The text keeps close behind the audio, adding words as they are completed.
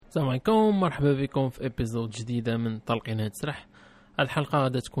السلام عليكم، مرحبا بكم في ابيزود جديده من طلقينات سرح. الحلقه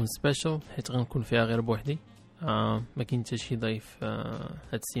غادا تكون سبيشال حيت غنكون فيها غير بوحدي. ما كاين حتى شي ضيف هاد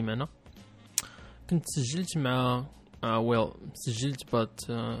السيمانه. كنت سجلت مع سجلت بات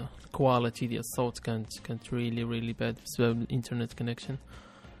الكواليتي ديال الصوت كانت really bad بسبب الانترنت كونيكشن،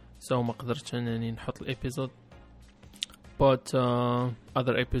 سو ما قدرتش انني نحط الابيزود. but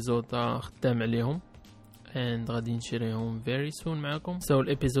other episode خدام عليهم and غادي نشريهم very soon معكم.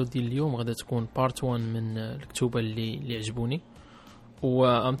 الابيزود ديال اليوم غادا تكون part 1 من الكتوبه اللي عجبوني،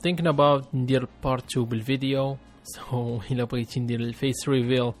 و I'm thinking about ندير part 2 بالفيديو. إلا بغيتي ندير الفيس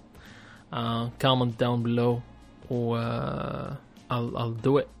ريفيل comment down below و I'll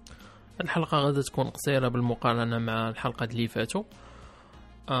do it. الحلقه غادا تكون قصيره بالمقارنه مع الحلقات اللي فاتوا.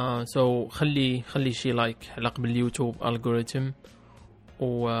 خلي شي لايك على قبل اليوتيوب الجوريثم،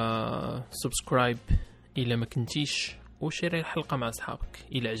 و سبسكرايب إلا ما كنتيش، وشيري الحلقة مع أصحابك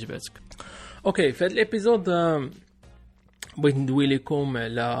إلا عجبتك. أوكي، في هذا الابيزود بغيت ندوي لكم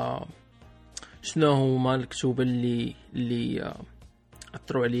على شنو هما الكتب اللي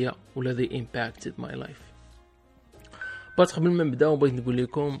أثروا عليا ولا they impacted my life. بس قبل ما نبداو بغيت نقول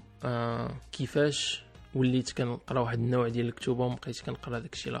لكم كيفاش وليت كنقرا واحد النوع ديال الكتب ومبقيتش كنقرا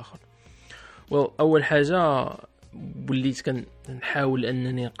داكشي الاخر. اول حاجه وليت كنحاول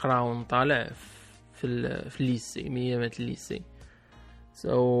انني نقرا ونطالع في الليسي، ميامات الليسي.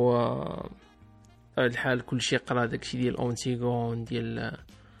 الحال كلشي قرا داكشي ديال اونتيغون ديال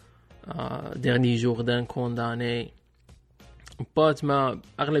ديرني جور دان كونداني، بات ما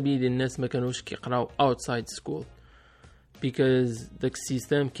اغلبيه ديال الناس ما كانوش كيقراو اوتسايد سكول because داك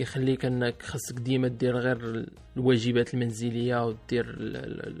السيستم كيخليك انك خاصك ديما دير غير الواجبات المنزليه ودير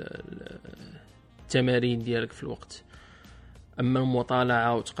التمارين ديالك في الوقت. اما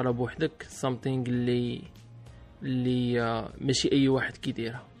المطالعه وتقرا بوحدك something اللي ماشي اي واحد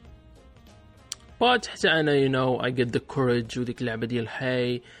كيديرها. but حتى انا I get the courage وديك اللعبه ديال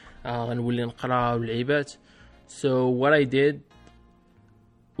هاي غنولي نقرا واللعيبات. so what I did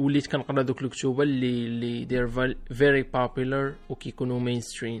وليت كنقرا دوك الكتب اللي they're very popular وكيكونوا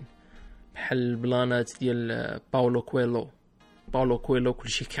mainstream، بحال البلانات ديال باولو كويلو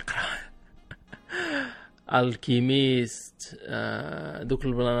كلشي كيقرا الكيميست، دوك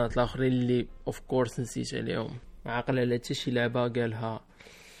البلانات الاخرين اللي of course نسيت عليهم. ما عقل على حتى شي لعبه قالها،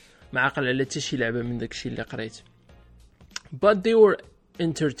 ما عقل على حتى شي لعبه من داكشي اللي قريت. but they were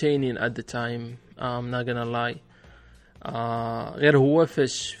entertaining at the time. I'm not gonna lie. غير هو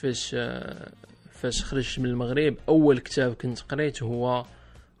فاش خرجت من المغرب اول كتاب كنت قريت هو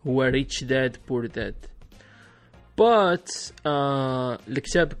Rich Dad Poor Dad. but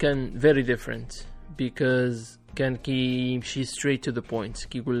الكتاب كان very different because كان كيمشي straight to the point،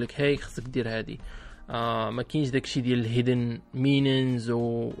 كيقول لك هاي خصك دير هادي. ما كاينش داكشي ديال hidden meanings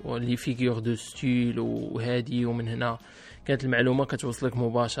واللي فيغور دو ستيل وهادي ومن هنا. كانت المعلومه كتوصلك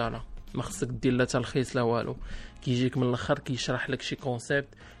مباشره، ما خصك دير لا تلخيص لا والو، كيجيك من الاخر كيشرح لك شي كونسيبت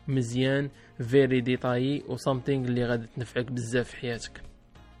مزيان فيري ديتايي و something اللي غادي تنفعك بزاف في حياتك.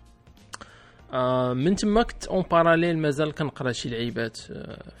 من تما كنت اون باراليل مازال كنقرا شي لعيبات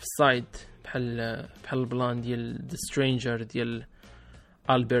في السايد بحال البلان ديال The Stranger ديال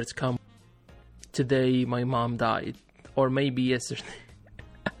ألبرت كامو. Today my mom died or maybe yesterday.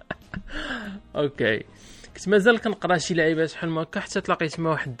 اوكي، كنت مازال كنقرا شي لعيبات بحال هكا حتى تلاقيت مع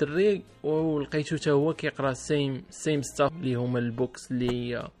واحد الدري ولقيتو حتى هو كيقرا same stuff اللي هما البوكس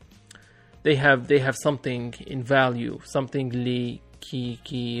اللي they have something in value, something اللي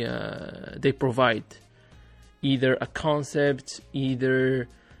they provide either a concept either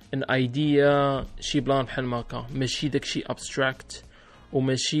an idea، شي بلان بحال هكا، ماشي داكشي abstract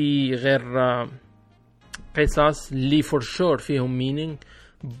وماشي غير قصص اللي for sure فيهم meaning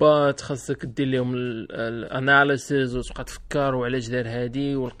but خاصك دير لهم الاناليسيز وتبقى تفكر وعلاش دار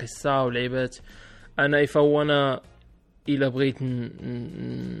هادي والقصه واللعيبات. انا انا الا بغيت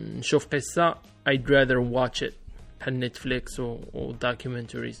نشوف قصه I'd rather watch it بحال نتفليكس و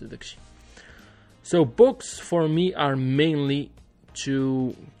documentaries وداكشي. so books for me are mainly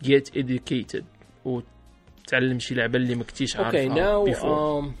to get educated وتعلم شي لعبه اللي ما كنتيش عارفها. okay now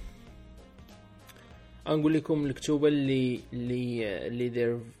أنقول لكم الكتب اللي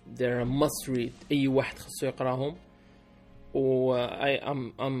they're must read، أي واحد خصو يقراهم، و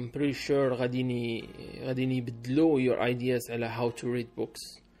I'm pretty sure غادي يبدلوا your ideas على how to read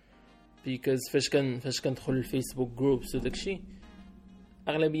books because فاش كندخل الفيسبوك جروبس وداكشي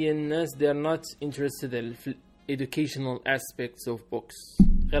أغلبية الناس they're not interested في educational aspects of books،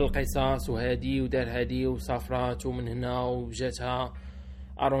 غير القصص وهادي ودار هادي وسافرات ومن هنا وجاتها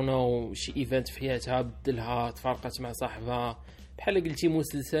I don't know شي ايفنت في حياتها بدلها تفارقت مع صاحبها بحال قلتي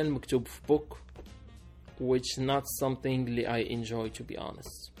مسلسل مكتوب في book which not something اللي I enjoy to be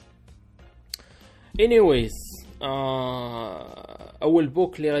honest. anyways اول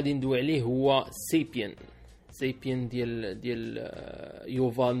بوك اللي غادي ندوي عليه هو سيبين ديال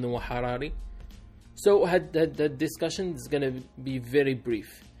يوفال نوا حراري. so had discussion is gonna be very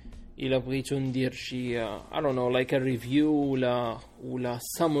brief. إلا بغيتو ندير شي I don't know like a review ولا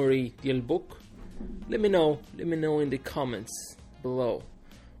summary ديال book, let me know in the comments below.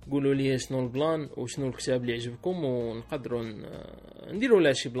 قولوا لي شنو البلان وشنو الكتاب اللي عجبكم ونقدروا نديروا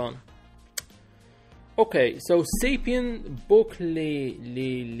له شي بلان. اوكي سو سيبين بوك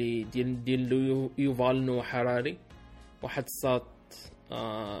لي ديال يوفال نوا حراري, واحد الساط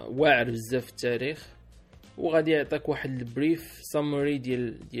واعر بزاف في التاريخ, وغادي يعطيك واحد البريف سامري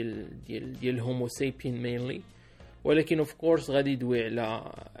ديال هومو سيبين مينلي, ولكن اوف كورس غادي يدوي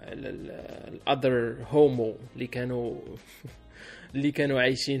على الاذر هومو اللي كانوا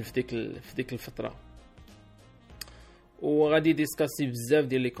عايشين في ديك الفتره. وغادي ديسكاسي بزاف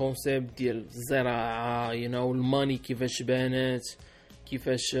ديال لي كونسيبت ديال الزراعه الماني كيفاش بانت,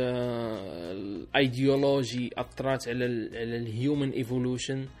 كيفاش الايديولوجي اثرت على الهيومن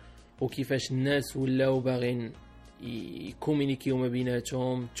ايفولوشن, وكيفاش الناس ولاو باغين يكومونيكيو ما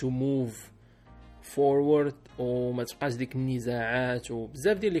بيناتهم تو موف فورورد وما تبقاش ديك النزاعات,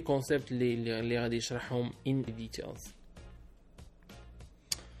 وبزاف ديال لي كونسيبت اللي غادي يشرحهم ان ديتيلز.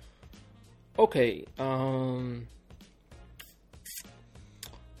 اوكي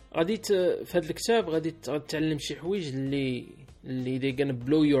غادي في هذا الكتاب غادي تتعلم شي حوايج اللي they gonna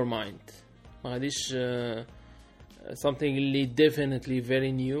blow your mind. ما غاديش something اللي definitely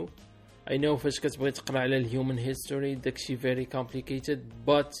very new. I know فاش كتبغي تقرا على الهيومن هيستوري داكشي very complicated,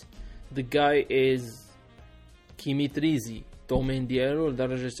 but the guy is كيميتريزي الدومين ديالو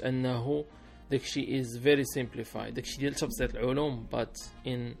لدرجة انه داكشي is very simplified, داكشي ديال تبسيط العلوم but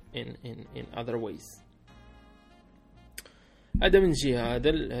in other ways. هذا من جهة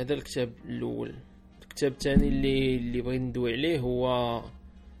هذا الكتاب الأول. الكتاب الثاني اللي بغيت ندوي عليه هو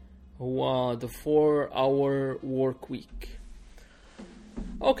The 4-Hour Work Week.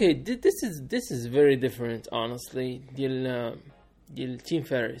 Okay, this is very different honestly. ديال تيم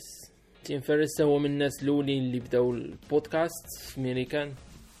فارس هو من الناس الأولين اللي بداو البودكاست في أمريكان,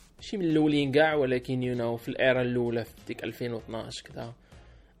 ماشي من الأولين كاع, ولكن في الإيرا الأولى في ديك 2012 كذا.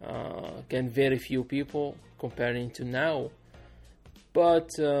 كان very few people comparing to now. But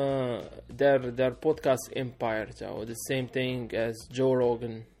their podcast empire تاعو the same thing as Joe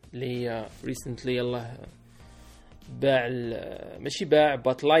Rogan اللي recently الله باع ماشي باع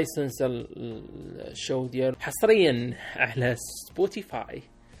but license الشو ديالو حصريا على سبوتيفاي.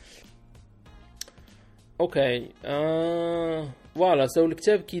 اوكي فوالا سو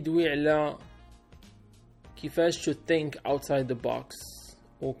الكتاب كيدوي على كيفاش to think outside the box,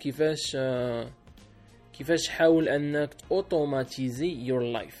 وكيفاش حاول انك اوتوماتيزي your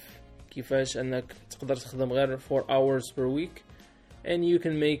life, كيفاش انك تقدر تخدم غير 4 hours per week and you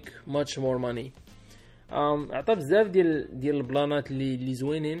can make much more money. اعطى بزاف ديال البلانات اللي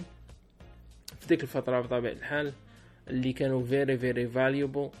زوينين في ديك الفتره بطبيعه الحال, اللي كانوا very very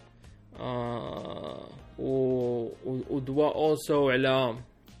valuable. ودوا also على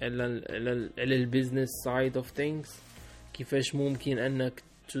البيزنس side of things, كيفاش ممكن انك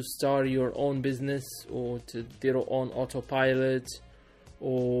to start your own business or to ديرو on autopilot,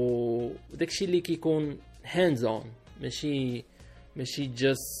 وداكشي اللي كيكون hands on, ماشي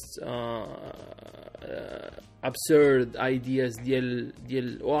just absurd ideas ديال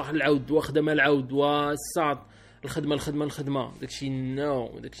العود العود والصاد الخدمه داكشي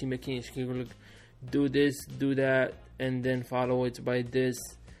ما كاينش. كيقول لك do this do that and then follow it by this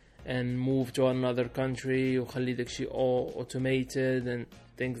and move to another country وخلي داكشي automated and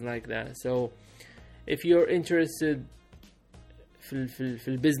things like that. So if you're interested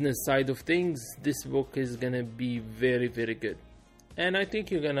في business side of things, this book is gonna be very very good and I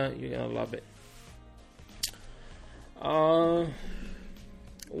think you're gonna love it.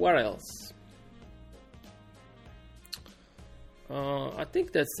 What else? I think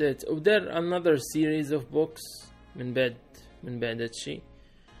that's it. There another series of books من بعد هادشي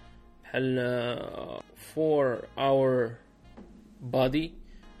بحال 4-Hour Body,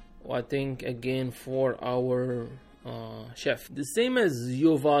 I think again 4-Hour Chef, the same as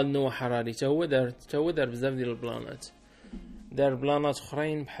Yuval Noah Harari. تا هو دار بزاف ديال البلانات, دار بلانات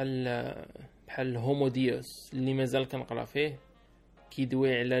اخرين بحال هومو ديوس اللي مازال كنقرا فيه,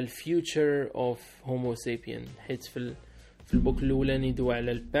 كيدوي على الفيوتشر اوف هومو سابين, حيت في البوك الاولاني دوا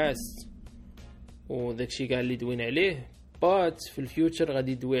على الباست وداكشي كاع اللي دوينا عليه, but في الفيوتشر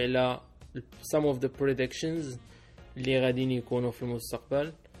غادي يدوي على some of the predictions اللي غاديين يكونوا في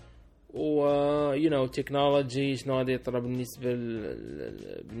المستقبل. و تكنولوجي شنو غادي يطرا بالنسبه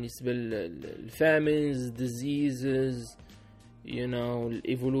للفامينز ديزيزز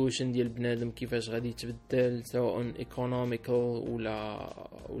الايفولوشن ديال بنادم كيفاش غادي يتبدل سواء ايكونوميكال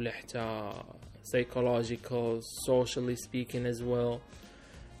ولا حتى psychological socially speaking as well.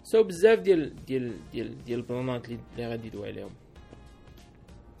 so بزاف ديال البلانات اللي غادي يدوي عليهم.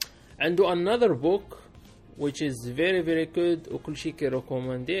 عنده another book which is very very good وكل شيء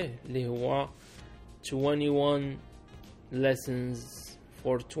كيريكومانديه اللي هو 21 lessons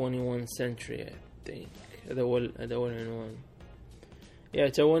for 21 century I think. هذا هو العنوان.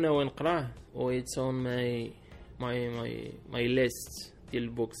 تاوانا وين نقراه و it's on my list ديال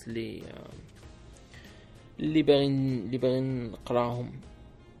البوكس اللي باغي نقراهم.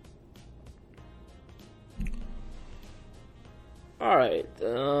 Alright,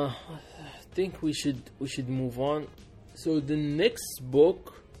 I think we should move on. So the next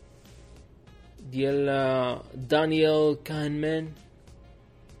book ديال دانيال كانمان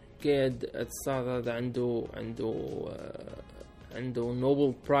قاعد اتصاد عنده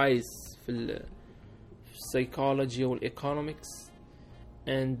نوبل برايز في السايكولوجي والايكونومكس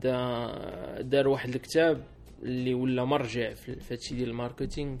and دار واحد الكتاب اللي ولا مرجع في هادشي ديال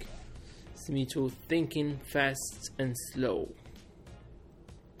الماركتينغ سميتو Thinking Fast and Slow.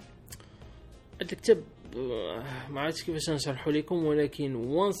 هاد الكتاب ما عرفتش كيفاش نشرحه لكم ولكن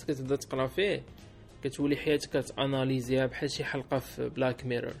وانس كتبدا تقرا فيه كتولي حياتك كتاناليزيها بحال شي حلقه في بلاك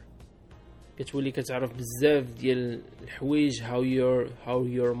ميرور. كتولي كتعرف بزاف ديال الحوايج how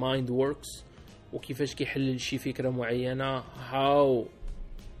your mind works وكيفاش كيحلل شي فكره معينه how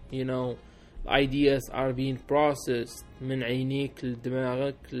ideas are being processed من عينيك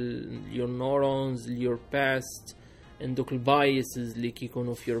لدماغك your neurons your past and دوك biases اللي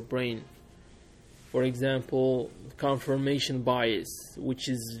كيكونوا في your brain. For example, confirmation bias, which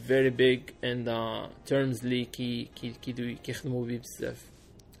is very big and terms اللي كيخدموا بيه بزاف.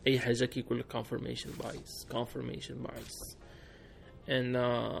 أي حاجة كيقول لك confirmation bias. And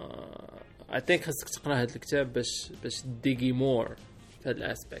I think خاصك تقرأ هذا الكتاب باش تديجي more في هذا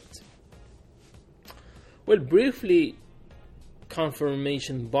الأسبكت. Well, briefly,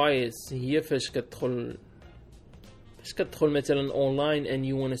 confirmation bias هي فاش كتدخل مثلا online and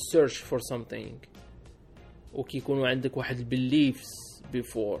you want to search for something وكيكونوا عندك واحد beliefs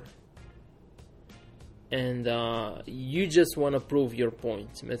before and you just want to prove your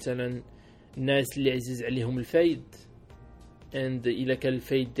point. مثلا الناس اللي عزيز عليهم الفايد and إلا كان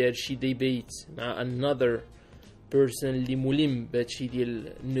الفايد دار شي debate مع another person اللي ملم بهادشي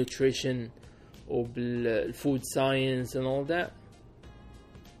ديال nutrition وبالfood science and all that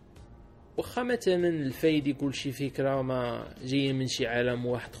وخا مثلا الفايد يقول شي فكرة ما جاية من شي عالم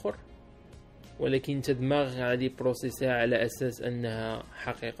واحد اخر ولكن انت دماغ غادي بروسيسها على اساس انها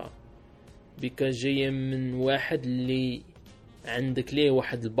حقيقة بيكاز جاية من واحد اللي عندك ليه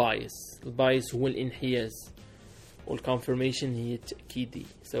واحد البايس هو الانحياز والكونفirmation هي التأكيدي.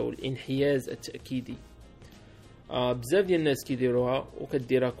 الانحياز التأكيدي بزاف ديال الناس كيديروها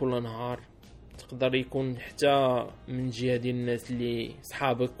وكديرها كل نهار. تقدر يكون حتى من جهة ديال الناس اللي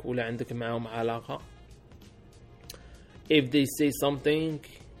صحابك ولا عندك معهم علاقة. If they say something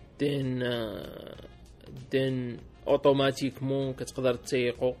then automatically كتقدر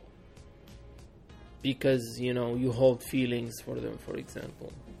تسيقو because you hold feelings for them for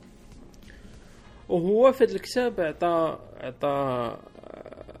example. وهو في الكتاب عطى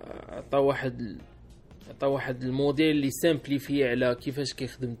واحد الموديل اللي سامبليفي على كيفاش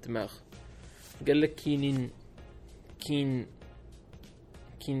كيخدم الدماغ. قال لك كاين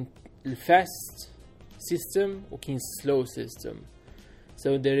الفاست سيستم وكاين سلو سيستم.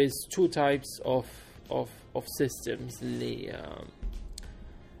 So there is two types of systems اللي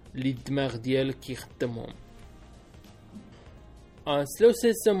الدماغ ديالك كيخدمهم. slow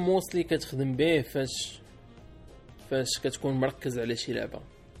system mostly كتخدم به فاش كتكون مركز على شي لعبة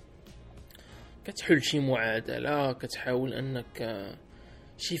كتحل شي معادلة كتحاول انك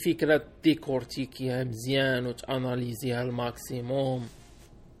شي فكرة ديكورتيكيها مزيان وتاناليزيها الماكسيموم.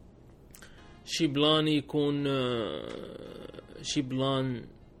 شي بلان يكون شي بلان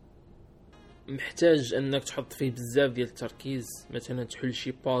محتاج انك تحط فيه بزاف ديال التركيز مثلا تحل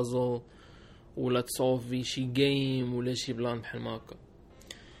شي بازل ولا تصوفي شي جيم ولا شي بلان بحال هكا.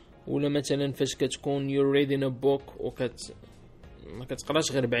 ولا مثلا فاش كتكون you're reading a book ما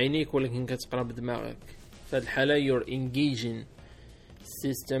كتقراش غير بعينيك ولكن كتقرا بدماغك. في هذه الحالة you're engaging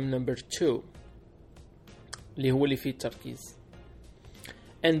system number 2 اللي هو اللي فيه التركيز.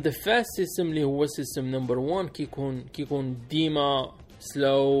 and the fast system اللي هو system number 1 كيكون ديما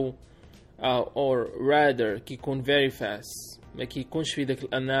slow or rather كيكون very fast ما كيكونش في داك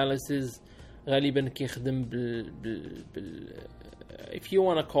الاناليسيز غالبا كيخدم بال if you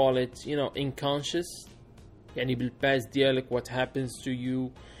wanna call it you know unconscious يعني بالباس ديالك what happens to you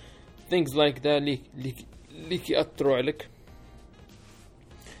things like that اللي كيأثروا عليك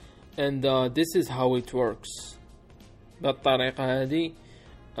and this is how it works بالطريقة هذه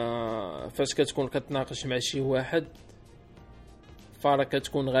فاش كتكون كتناقش مع شي واحد فراك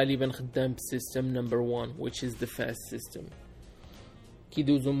كتكون غالبا خدام بالسيستم نمبر 1 which is the fast system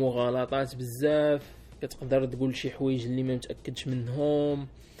كيدوزو مغالطات بزاف كتقدر تقول شي حوايج اللي ما متأكدش منهم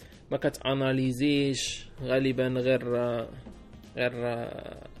ما كتاناليزيش غالبا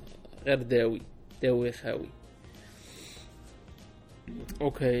غير داوي خاوي.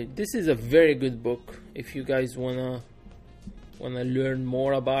 Okay, this is a very good book if you guys wanna learn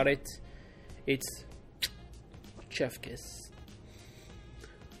more about it. It's chef kiss.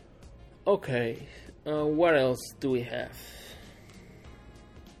 Okay, what else do we have?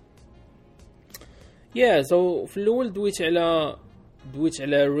 Yeah, so في الأول دويت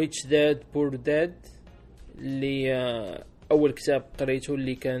على Rich Dad Poor Dad اللي أول كتاب قريته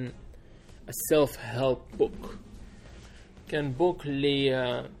اللي كان a self-help book. كان بوك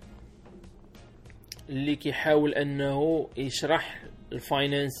اللي كيحاول أنه يشرح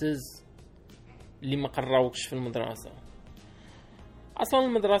الفاينانسز اللي ما قراوكش في المدرسة. أصلا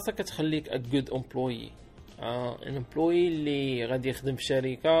المدرسة كتخليك a good employee an employee اللي غادي يخدم في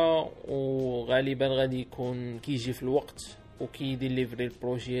شركة وغالبا غادي يكون كيجي في الوقت وكيديليفري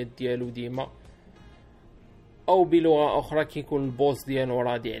البروجيات ديالو ديما او بلغة اخرى كيكون البوس ديالو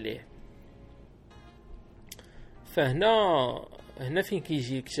راضي عليه. فهنا فين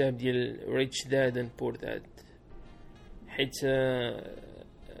كيجي الكتاب ديال Rich Dad and Poor Dad حيت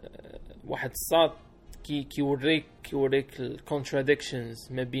واحد الساط كيوريك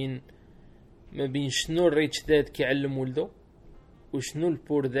الكونتراديكشنز ما بين شنو الريتش داد كيعلم ولده وشنو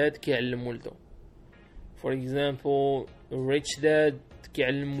البور داد كيعلم ولده. For example, rich dad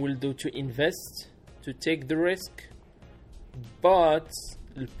كيعلم ولده to invest, to take the risk, but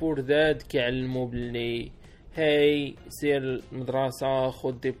البور داد كيعلمه باللي هاي سير المدرسة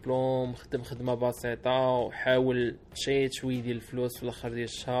خد دبلوم خدم خدمة بسيطة وحاول تشي شوي ديال الفلوس في الاخر ديال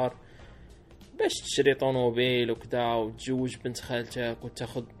الشهر باش تشري طونوبيل وكذا وتزوج بنت خالتك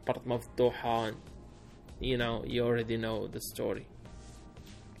وتاخد بارتما في الدوحة. You know, you already know the story.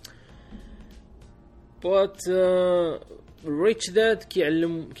 But rich dad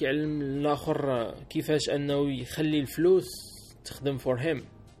كيعلم الاخر كيفاش انه يخلي الفلوس تخدم for him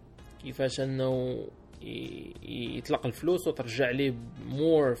كيفاش انه يطلق الفلوس وترجع ليه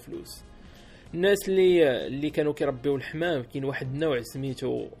more فلوس. الناس اللي كانوا كيربيو الحمام كاين واحد النوع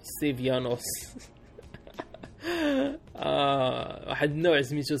سميتو سيفيانوس واحد النوع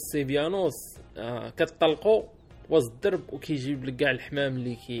سميتو السيفيانوس كتطلقوا وسط الدرب وكيجيب لك كاع الحمام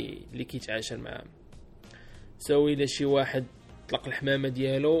اللي كيتعاشر معاهم. سوي الى شي واحد طلق الحمامه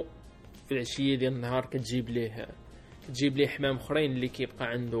ديالو في العشيه ديال النهار كتجيب ليه حمام اخرين اللي كيبقى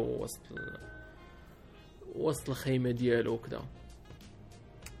عنده وسط الخيمه ديالو وكذا.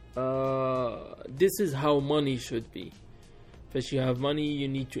 This is how money should be. فاش you have money you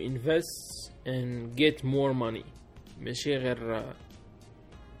need to invest and get more money. ماشي غير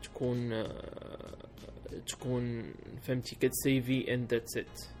تكون فهمتي كتسيفي and that's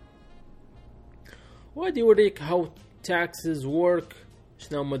it. وغادي يوريك how taxes work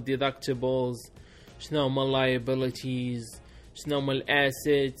شنو هما deductibles شنو هما liabilities شنو هما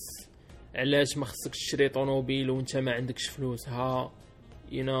assets علاش ما خصكش تشري طونوبيل وانت ما عندكش فلوسها.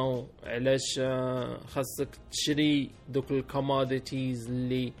 You know علاش خاصك تشري دوك الكوموديتيز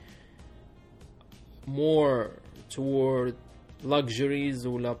اللي more toward luxuries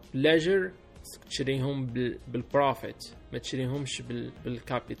ولا pleasure خاصك تشريهم بالprofit ما تشريهمش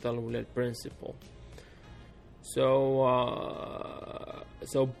بالكابيتال ولا البرينسيبل.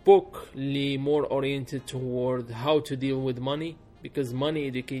 So book اللي more oriented toward how to deal with money because money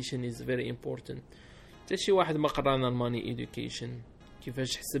education is very important. تشي واحد ما قرانا money education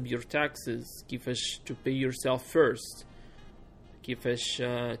كيفاش تحسب your taxes كيفاش to pay yourself first كيفاش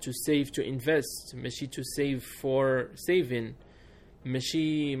to save to invest ماشي to save for saving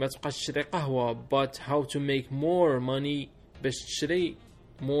ماشي ما تبقاش تشري قهوة but how to make more money باش تشري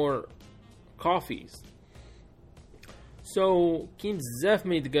more coffees. So كاين بزاف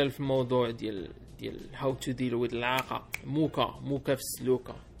ما يتقال في الموضوع ديال how to deal with الإعاقة موكا في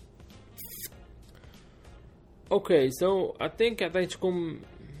السلوكة. Okay, so I think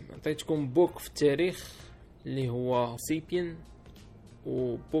عطيتكم بوك في التاريخ اللي هو سيبين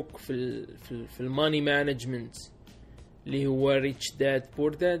وبوك في الماني مانجمنت اللي هو ريتش داد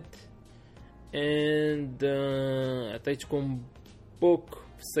بور داد and أعطيتكم book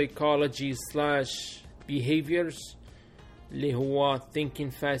psychology / behaviors اللي هو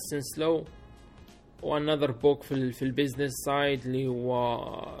thinking fast and slow, و another book في البيزنس side اللي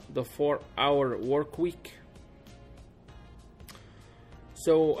هو the 4-hour work week.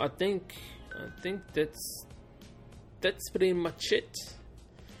 So I think that's pretty much it.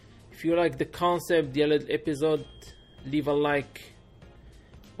 If you like the concept ديال هاد الابيزود, leave a like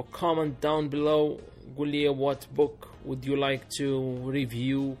or comment down below. قول لي what book would you like to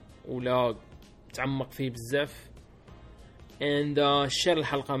review ولا تعمق فيه بزاف, and share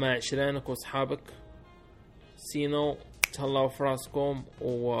الحلقة مع عشرانك وصحابك. سينو تهلاو في راسكم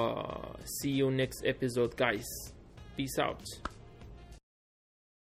و see you next episode guys. Peace out.